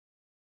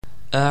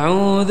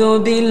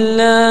أعوذ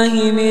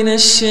بالله من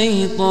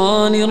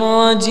الشيطان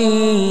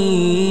الرجيم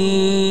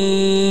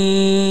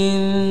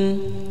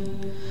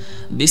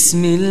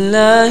بسم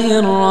الله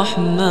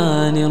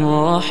الرحمن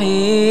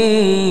الرحيم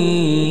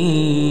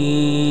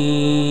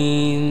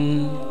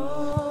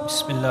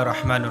بسم الله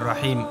الرحمن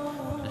الرحيم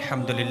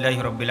الحمد لله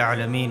رب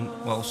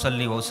العالمين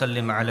وأصلي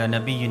وأسلم على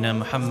نبينا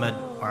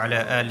محمد وعلى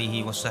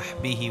آله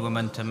وصحبه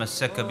ومن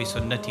تمسك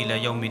بسنته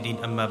إلى يوم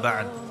الدين أما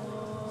بعد.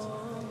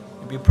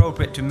 It would be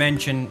appropriate to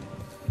mention,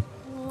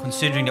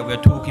 considering that we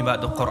are talking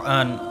about the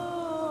Qur'an,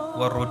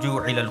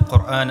 وَالرُّجُوعِ إِلَى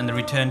الْقُرْآنِ, and the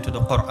return to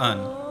the Qur'an,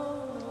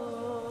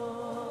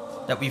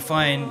 that we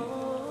find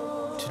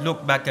to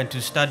look back and to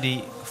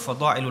study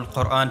Fadail-ul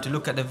Qur'an, to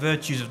look at the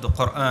virtues of the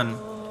Qur'an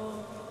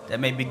that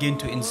may begin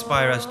to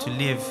inspire us to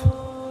live,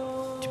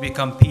 to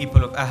become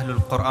people of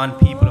Ahl-ul-Qur'an,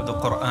 people of the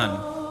Qur'an.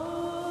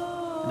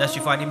 And thus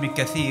you find Ibn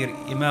Kathir,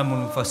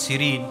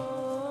 Imam-un-Mufassireen,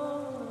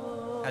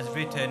 has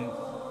written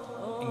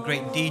in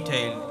great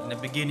detail in the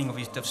beginning of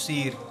his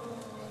tafsir,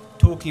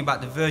 talking about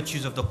the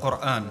virtues of the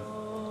Qur'an.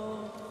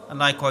 And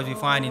likewise we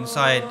find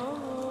inside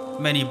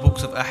many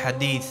books of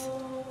ahadith,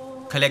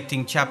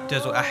 collecting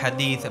chapters or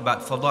ahadith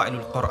about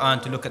Fadail-ul Qur'an,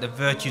 to look at the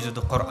virtues of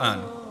the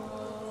Qur'an.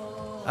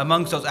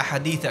 Amongst those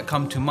ahadith that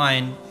come to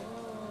mind,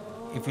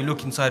 if we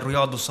look inside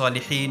Riyadh-us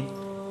Saliheen,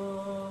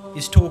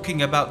 is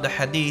talking about the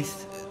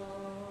hadith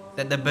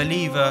that the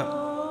believer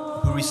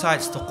who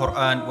recites the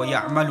Qur'an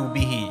وَيَعْمَلُ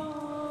بِهِ,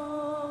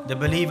 the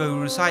believer who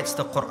recites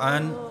the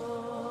Qur'an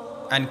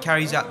and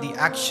carries out the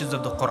actions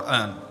of the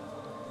Qur'an.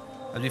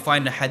 As we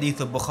find the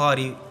hadith of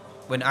Al-Bukhari,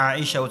 when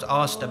Aaishah was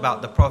asked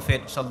about the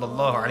Prophet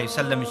sallallahu alaihi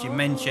wasallam, she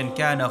mentioned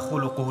كَانَ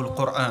خُلُقُهُ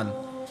الْقُرْآنِ,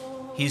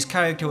 his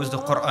character was the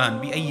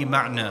Qur'an. بِأَيِّ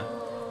مَعْنَى,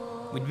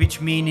 with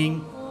which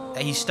meaning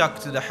that he stuck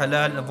to the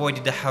halal and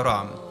avoided the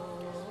haram.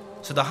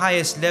 So the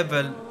highest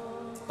level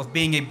of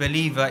being a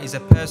believer is a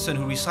person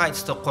who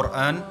recites the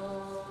Qur'an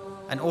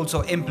and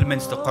also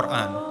implements the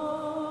Qur'an.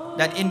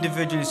 That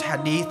individual's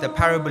hadith, the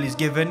parable is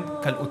given,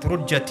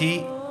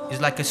 kal-utrujjati, is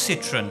like a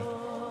citron,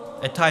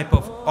 a type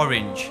of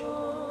orange,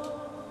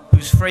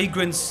 whose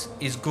fragrance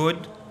is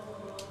good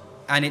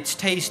and its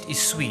taste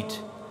is sweet.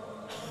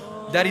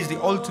 That is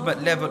the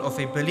ultimate level of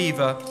a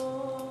believer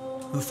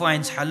who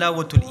finds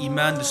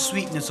halaawat-ul-Iman, the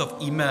sweetness of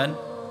Iman,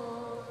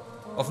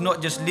 of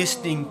not just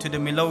listening to the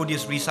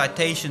melodious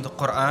recitation of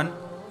the Qur'an,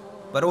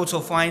 but also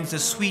finds the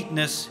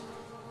sweetness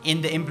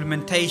in the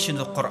implementation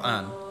of the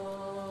Qur'an.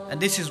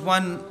 And this is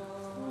one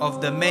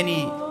of the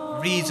many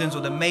reasons,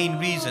 or the main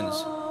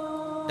reasons,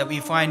 that we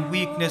find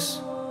weakness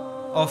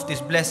of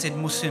this blessed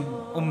Muslim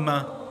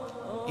Ummah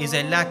is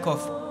a lack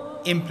of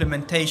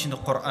implementation of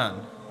the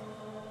Qur'an.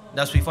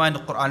 Thus we find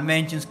the Qur'an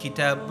mentions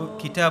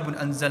kitabun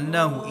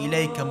anzalnahu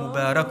ilayka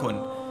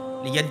mubarakun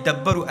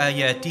liyadabbaru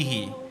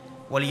ayatihi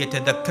wa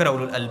liyatadhakkara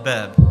ulul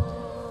albab.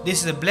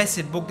 This is a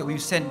blessed book that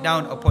we've sent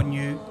down upon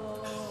you,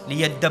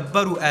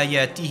 liyadabbaru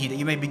ayatihi, that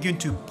you may begin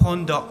to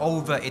ponder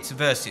over its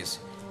verses.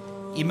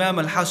 Imam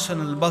Al-Hassan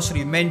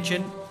al-Basri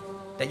mentioned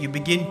that you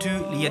begin to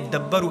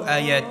liyadabbaru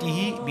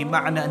ayatihi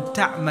bima'na an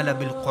ta'mala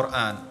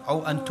bil-Qur'an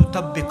or an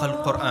tutabbiqa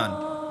al-Qur'an,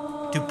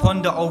 to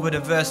ponder over the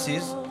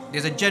verses.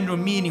 There's a general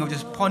meaning of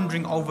just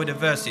pondering over the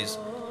verses,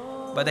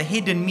 but the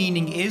hidden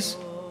meaning is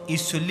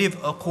to live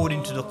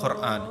according to the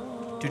Qur'an,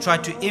 to try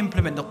to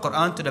implement the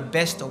Qur'an to the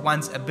best of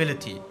one's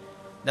ability.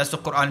 That's the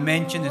Qur'an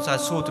mentioned inside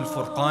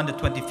Suratul-Furqan, the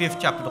 25th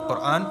chapter of the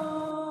Qur'an.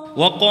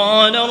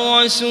 وقال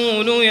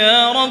الرسول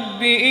يا رب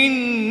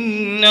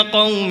إن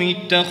قوم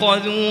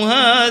اتخذوا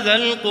هذا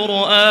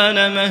القرآن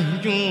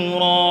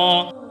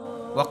مهجورا.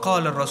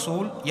 وقال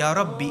الرسول يا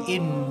رب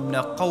إن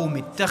قوم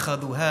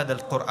اتخذوا هذا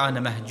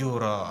القرآن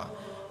مهجورا.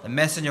 The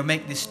messenger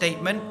make this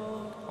statement,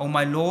 O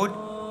my Lord,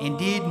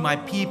 indeed my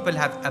people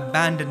have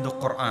abandoned the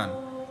Qur'an.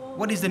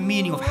 What is the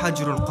meaning of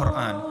Hajral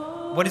Qur'an?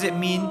 What does it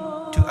mean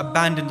to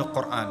abandon the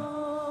Qur'an?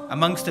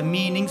 Amongst the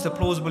meanings, the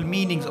plausible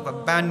meanings of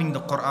abandoning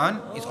the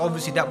Qur'an is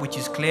obviously that which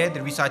is clear, the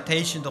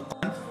recitation of the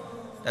Qur'an.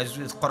 As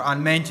the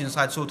Qur'an mentioned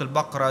inside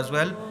Suratul-Baqarah as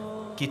well,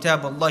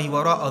 Kitab Allahi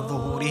wara'a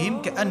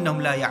dhuhurihim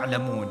ka'annahum la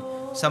ya'lamun.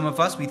 Some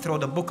of us, we throw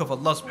the book of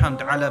Allah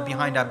subhanahu wa ta'ala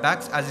behind our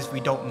backs as if we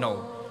don't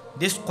know.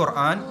 This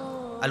Qur'an,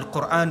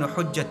 Al-Qur'anu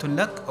hujjatun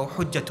lak or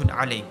hujjatun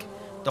alayk.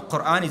 The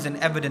Qur'an is an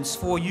evidence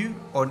for you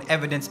or an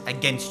evidence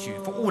against you,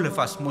 for all of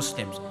us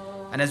Muslims.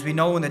 And as we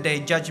know, on the Day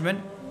of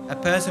Judgment, a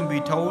person will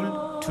be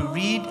told to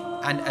read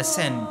and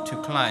ascend, to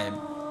climb.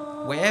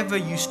 Wherever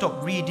you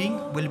stop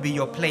reading will be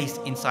your place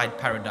inside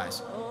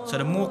paradise. So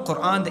the more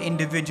Qur'an the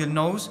individual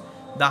knows,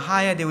 the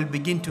higher they will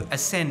begin to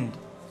ascend,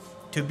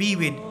 to be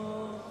with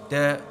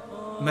the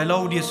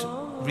melodious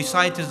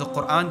reciters of the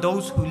Qur'an,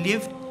 those who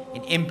lived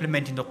in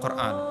implementing the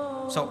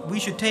Qur'an. So we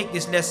should take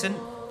this lesson,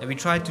 that we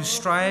try to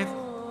strive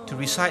to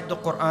recite the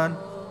Qur'an,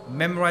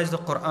 memorize the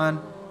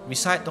Qur'an,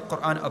 recite the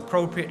Qur'an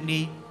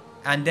appropriately,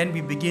 and then we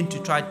begin to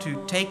try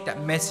to take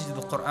that message of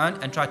the Qur'an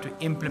and try to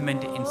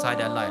implement it inside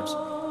our lives.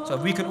 So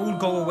if we could all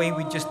go away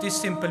with just this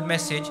simple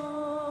message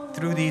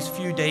through these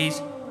few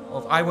days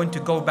of I want to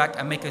go back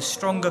and make a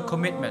stronger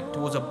commitment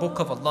towards a book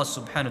of Allah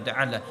subhanahu wa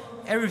ta'ala,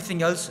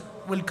 everything else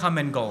will come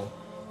and go.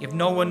 If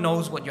no one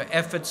knows what your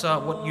efforts are,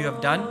 what you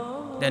have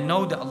done, then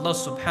know that Allah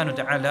subhanahu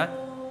wa ta'ala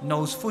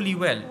knows fully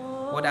well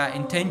what our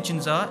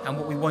intentions are and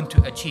what we want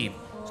to achieve.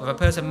 So if a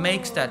person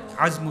makes that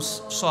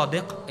azmus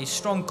sadiq, a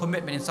strong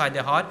commitment inside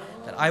their heart,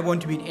 that I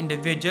want to be an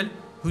individual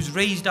who's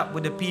raised up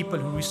with the people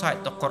who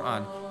recite the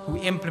Qur'an, who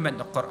implement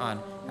the Qur'an.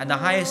 And the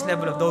highest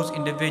level of those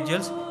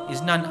individuals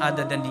is none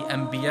other than the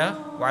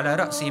Anbiya, wa ala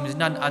ra'sihim is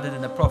none other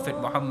than the Prophet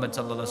Muhammad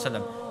sallallahu alaihi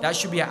wasallam. That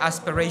should be our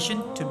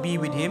aspiration, to be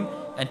with him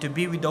and to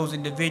be with those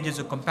individuals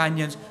or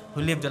companions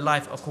who live the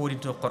life according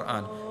to the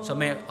Qur'an. So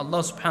may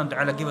Allah subhanahu wa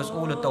ta'ala give us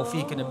all the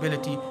tawfiq and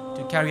ability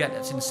to carry out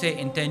that sincere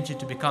intention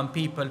to become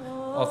people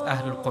of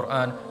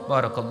Ahl-ul-Qur'an.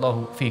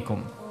 Barakallahu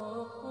feekum.